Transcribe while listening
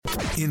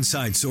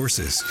Inside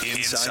Sources.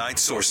 Inside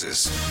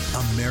Sources.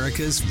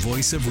 America's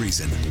voice of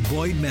reason.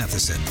 Boyd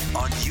Matheson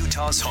on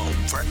Utah's home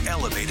for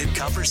elevated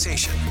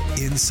conversation.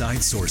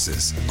 Inside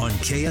Sources on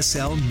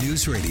KSL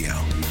News Radio.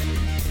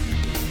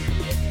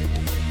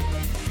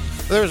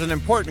 There was an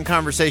important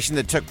conversation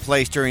that took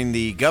place during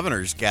the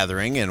governor's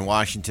gathering in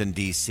Washington,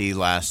 D.C.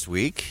 last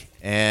week,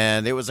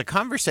 and it was a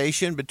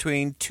conversation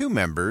between two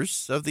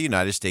members of the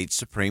United States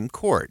Supreme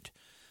Court.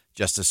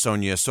 Justice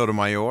Sonia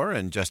Sotomayor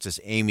and Justice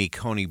Amy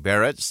Coney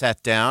Barrett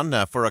sat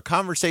down for a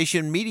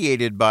conversation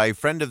mediated by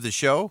friend of the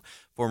show,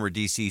 former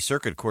D.C.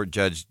 Circuit Court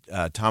Judge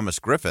Thomas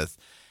Griffith.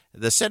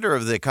 The center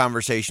of the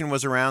conversation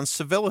was around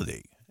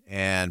civility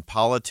and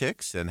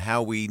politics and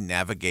how we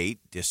navigate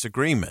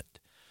disagreement.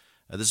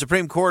 The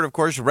Supreme Court, of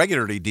course,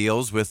 regularly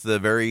deals with the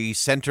very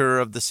center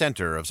of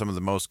some of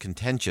the most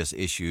contentious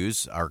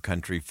issues our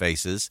country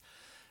faces,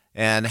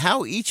 and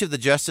how each of the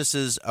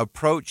justices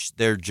approach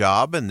their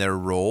job and their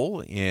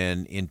role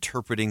in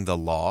interpreting the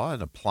law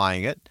and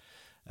applying it,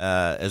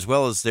 as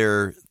well as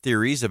their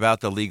theories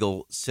about the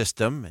legal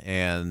system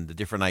and the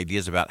different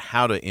ideas about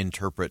how to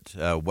interpret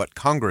what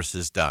Congress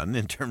has done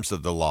in terms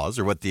of the laws,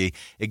 or what the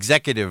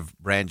executive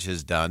branch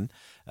has done.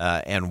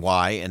 And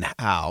why and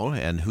how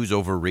and who's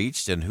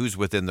overreached and who's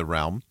within the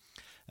realm.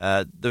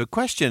 The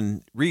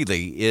question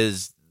really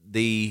is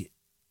the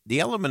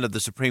element of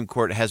the Supreme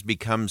Court has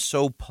become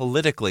so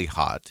politically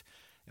hot,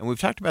 and we've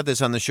talked about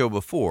this on the show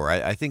before.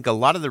 I think a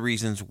lot of the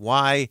reasons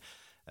why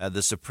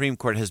the Supreme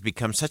Court has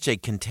become such a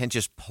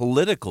contentious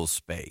political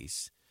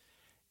space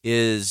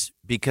is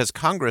because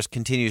Congress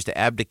continues to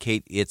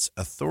abdicate its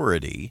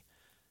authority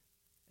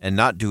and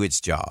not do its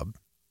job.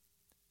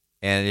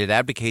 And it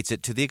abdicates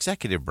it to the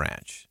executive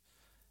branch.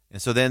 And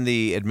so then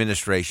the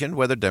administration,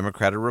 whether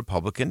Democrat or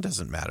Republican,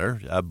 doesn't matter.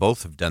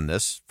 Both have done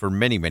this for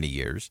many, many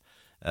years.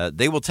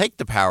 They will take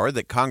the power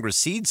that Congress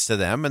cedes to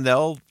them, and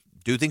they'll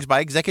do things by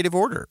executive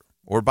order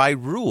or by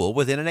rule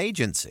within an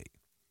agency.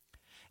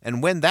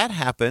 And when that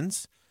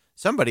happens,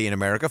 somebody in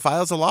America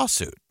files a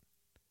lawsuit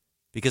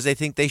because they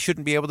think they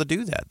shouldn't be able to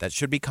do that. That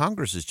should be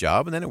Congress's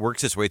job, and then it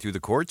works its way through the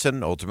courts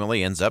and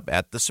ultimately ends up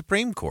at the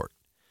Supreme Court.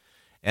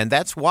 And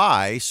that's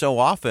why so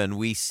often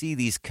we see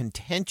these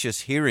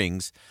contentious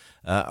hearings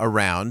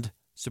around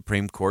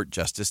Supreme Court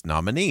justice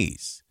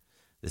nominees.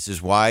 This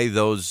is why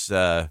those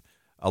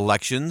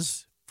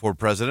elections for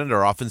president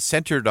are often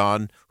centered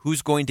on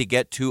who's going to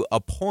get to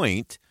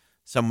appoint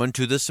someone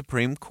to the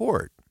Supreme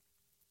Court.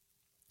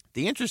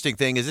 The interesting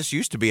thing is this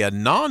used to be a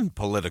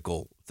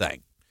non-political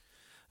thing.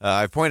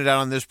 I've pointed out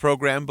on this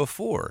program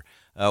before.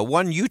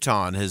 One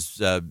Utahn has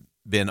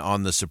been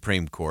on the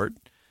Supreme Court,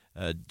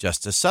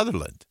 Justice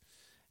Sutherland.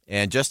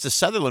 And Justice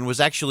Sutherland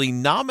was actually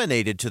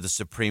nominated to the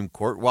Supreme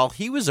Court while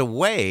he was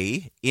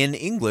away in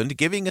England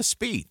giving a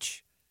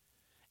speech.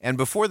 And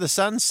before the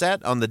sun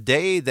set on the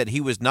day that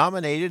he was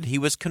nominated, he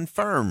was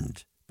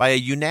confirmed by a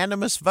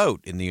unanimous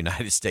vote in the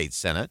United States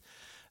Senate.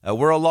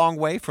 We're a long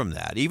way from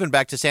that, even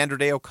back to Sandra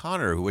Day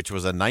O'Connor, which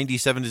was a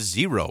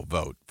 97-0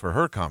 vote for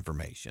her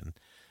confirmation.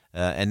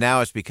 And now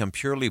it's become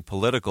purely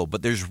political,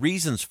 but there's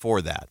reasons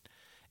for that.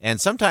 And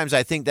sometimes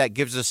I think that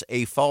gives us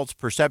a false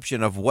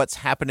perception of what's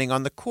happening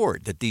on the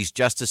court, that these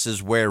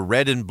justices wear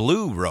red and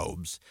blue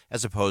robes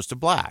as opposed to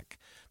black,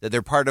 that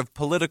they're part of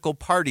political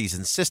parties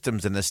and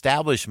systems and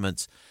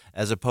establishments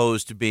as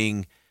opposed to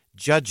being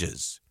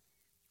judges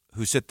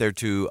who sit there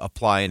to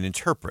apply and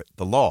interpret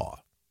the law.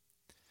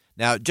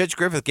 Now, Judge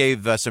Griffith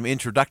gave some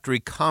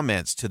introductory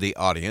comments to the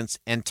audience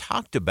and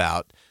talked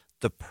about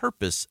the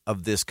purpose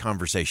of this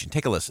conversation.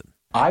 Take a listen.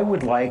 I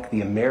would like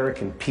the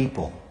American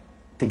people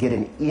to get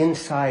an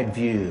inside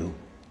view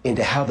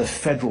into how the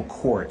federal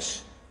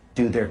courts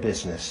do their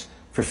business.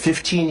 For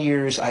 15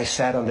 years, I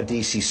sat on the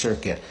D.C.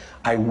 Circuit.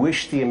 I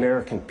wish the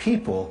American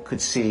people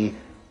could see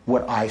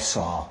what I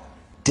saw.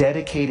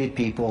 Dedicated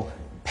people,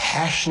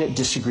 passionate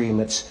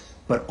disagreements,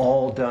 but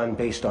all done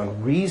based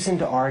on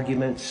reasoned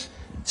arguments,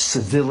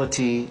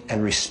 civility,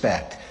 and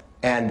respect.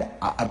 And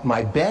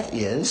my bet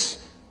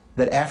is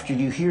that after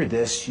you hear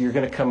this, you're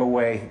going to come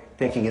away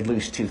thinking at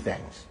least two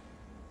things.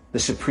 The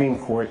Supreme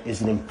Court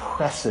is an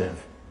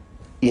impressive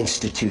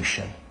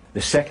institution. The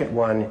second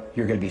one,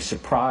 you're going to be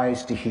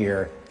surprised to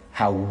hear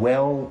how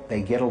well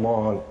they get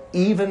along,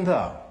 even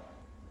though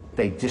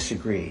they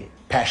disagree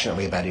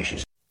passionately about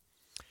issues.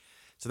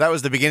 So that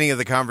was the beginning of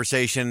the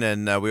conversation,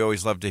 and we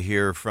always love to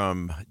hear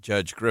from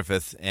Judge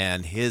Griffith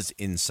and his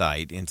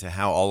insight into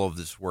how all of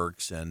this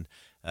works. And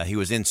he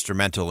was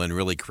instrumental in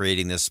really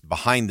creating this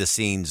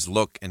behind-the-scenes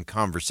look and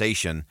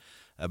conversation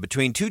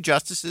between two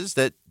justices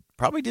that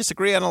probably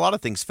disagree on a lot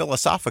of things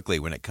philosophically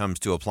when it comes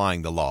to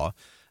applying the law,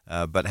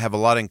 but have a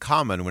lot in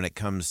common when it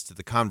comes to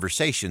the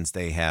conversations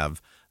they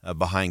have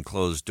behind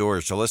closed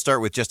doors. So let's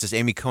start with Justice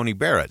Amy Coney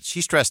Barrett.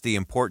 She stressed the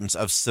importance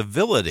of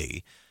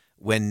civility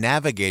when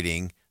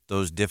navigating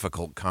those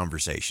difficult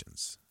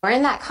conversations. We're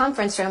in that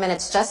conference room and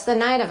it's just the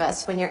nine of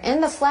us. When you're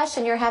in the flesh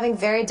and you're having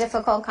very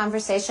difficult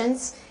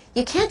conversations,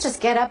 you can't just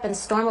get up and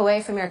storm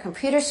away from your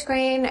computer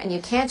screen, and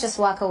you can't just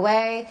walk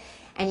away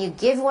and you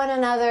give one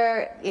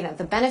another,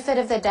 the benefit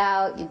of the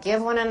doubt. You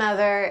give one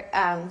another,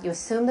 you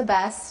assume the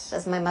best,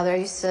 as my mother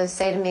used to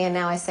say to me, and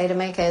now I say to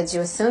my kids,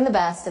 you assume the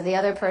best of the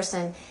other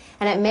person,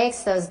 and it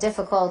makes those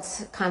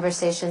difficult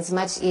conversations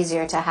much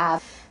easier to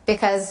have.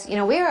 Because,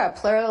 we are a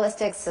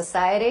pluralistic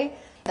society.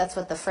 That's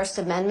what the First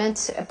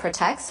Amendment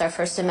protects, our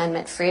First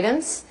Amendment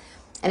freedoms.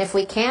 And if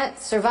we can't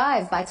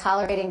survive by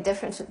tolerating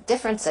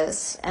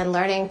differences and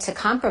learning to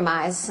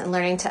compromise and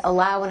learning to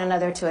allow one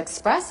another to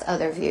express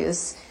other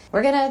views,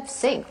 we're going to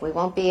sink. We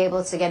won't be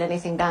able to get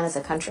anything done as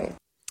a country.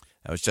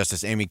 That was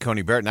Justice Amy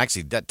Coney Barrett. And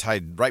actually, that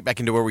tied right back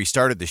into where we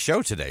started the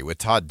show today with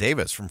Todd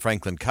Davis from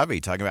Franklin Covey,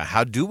 talking about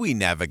how do we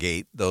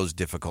navigate those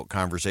difficult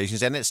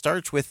conversations. And it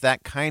starts with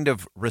that kind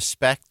of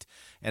respect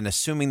and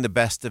assuming the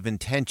best of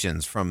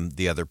intentions from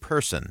the other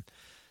person.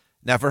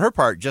 Now, for her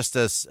part,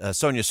 Justice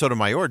Sonia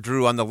Sotomayor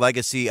drew on the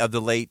legacy of the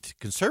late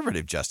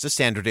conservative Justice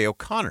Sandra Day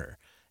O'Connor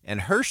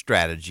and her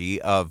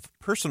strategy of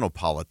personal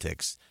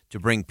politics to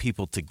bring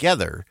people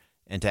together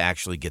and to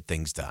actually get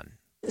things done.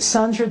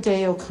 Sandra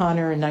Day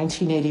O'Connor in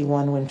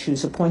 1981, when she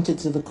was appointed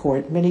to the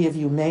court, many of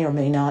you may or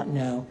may not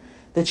know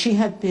that she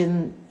had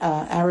been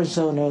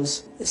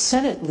Arizona's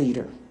Senate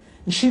leader.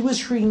 And she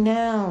was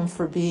renowned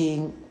for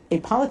being a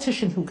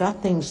politician who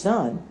got things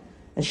done,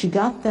 and she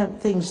got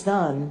things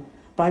done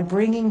by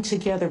bringing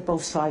together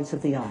both sides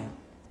of the aisle.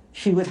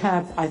 She would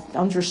have, I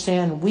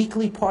understand,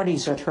 weekly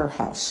parties at her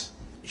house.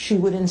 She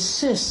would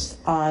insist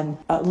on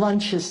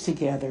lunches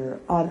together,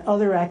 on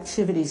other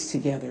activities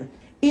together,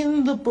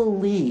 in the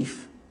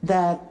belief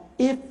that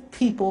if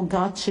people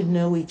got to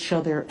know each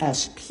other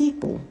as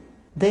people,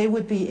 they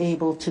would be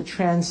able to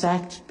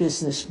transact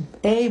business,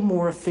 A,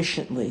 more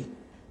efficiently,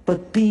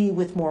 but B,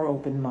 with more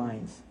open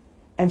minds.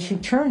 And she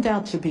turned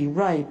out to be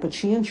right, but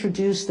she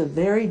introduced a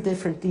very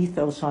different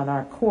ethos on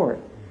our court,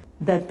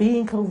 that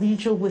being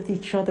collegial with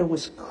each other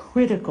was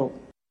critical.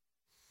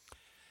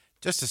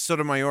 Justice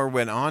Sotomayor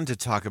went on to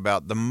talk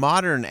about the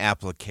modern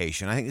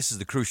application. I think this is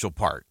the crucial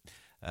part.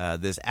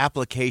 This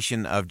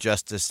application of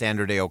Justice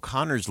Sandra Day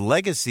O'Connor's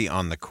legacy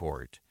on the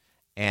court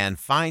and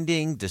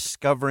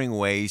discovering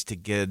ways to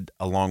get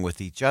along with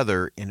each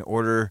other in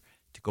order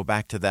to go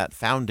back to that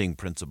founding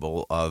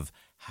principle of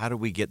how do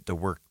we get the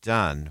work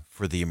done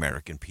for the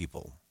American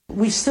people?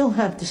 We still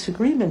have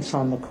disagreements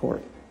on the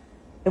court,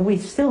 and we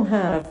still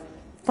have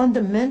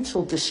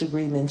fundamental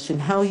disagreements in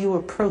how you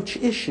approach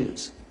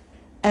issues.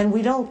 And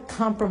we don't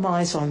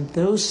compromise on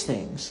those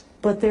things,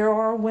 but there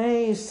are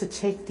ways to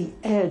take the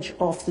edge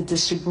off the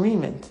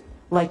disagreement,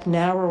 like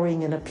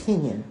narrowing an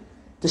opinion,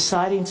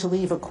 deciding to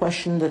leave a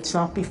question that's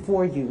not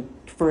before you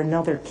for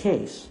another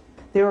case.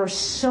 There are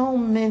so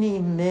many,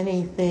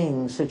 many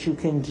things that you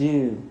can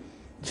do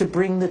to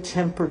bring the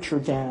temperature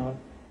down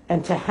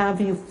and to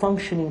have you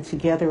functioning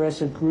together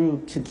as a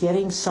group to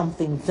getting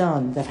something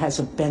done that has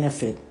a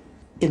benefit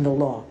in the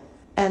law.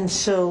 And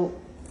so,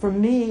 for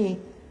me,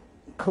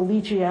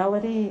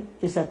 collegiality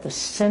is at the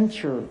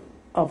center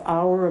of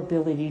our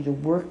ability to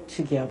work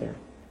together,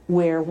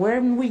 where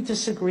when we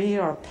disagree,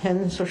 our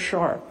pens are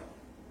sharp,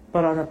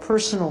 but on a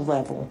personal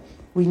level,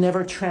 we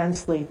never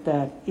translate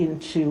that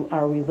into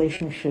our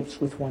relationships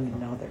with one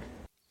another.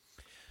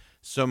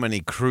 So many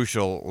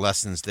crucial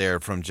lessons there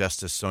from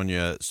Justice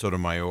Sonia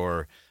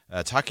Sotomayor,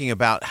 talking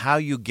about how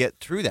you get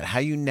through that, how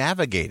you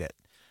navigate it.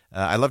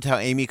 I loved how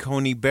Amy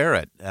Coney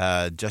Barrett,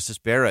 Justice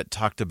Barrett,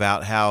 talked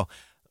about how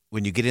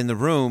when you get in the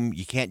room,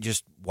 you can't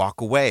just walk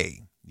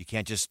away. You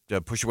can't just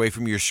push away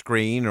from your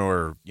screen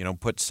or,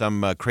 put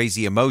some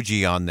crazy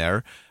emoji on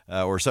there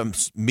or some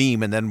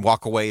meme and then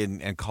walk away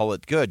and call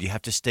it good. You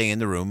have to stay in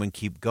the room and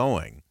keep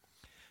going.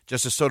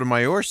 Justice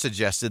Sotomayor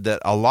suggested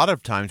that a lot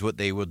of times what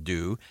they will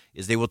do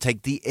is they will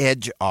take the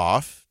edge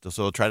off.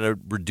 So they'll try to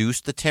reduce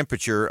the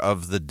temperature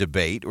of the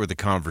debate or the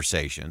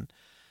conversation.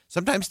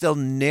 Sometimes they'll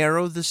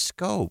narrow the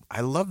scope. I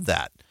love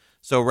that.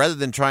 So rather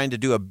than trying to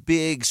do a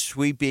big,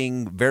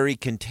 sweeping, very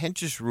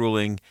contentious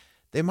ruling,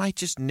 they might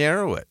just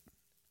narrow it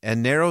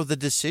and narrow the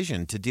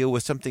decision to deal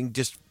with something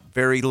just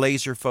very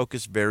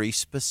laser-focused, very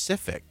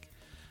specific.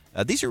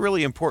 These are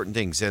really important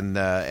things. And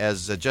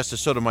as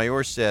Justice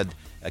Sotomayor said,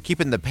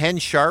 keeping the pen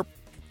sharp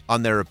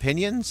on their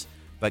opinions,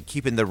 but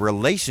keeping the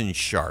relations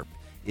sharp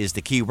is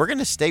the key. We're going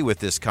to stay with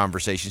this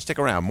conversation. Stick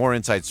around. More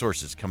Inside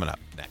Sources coming up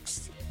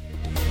next.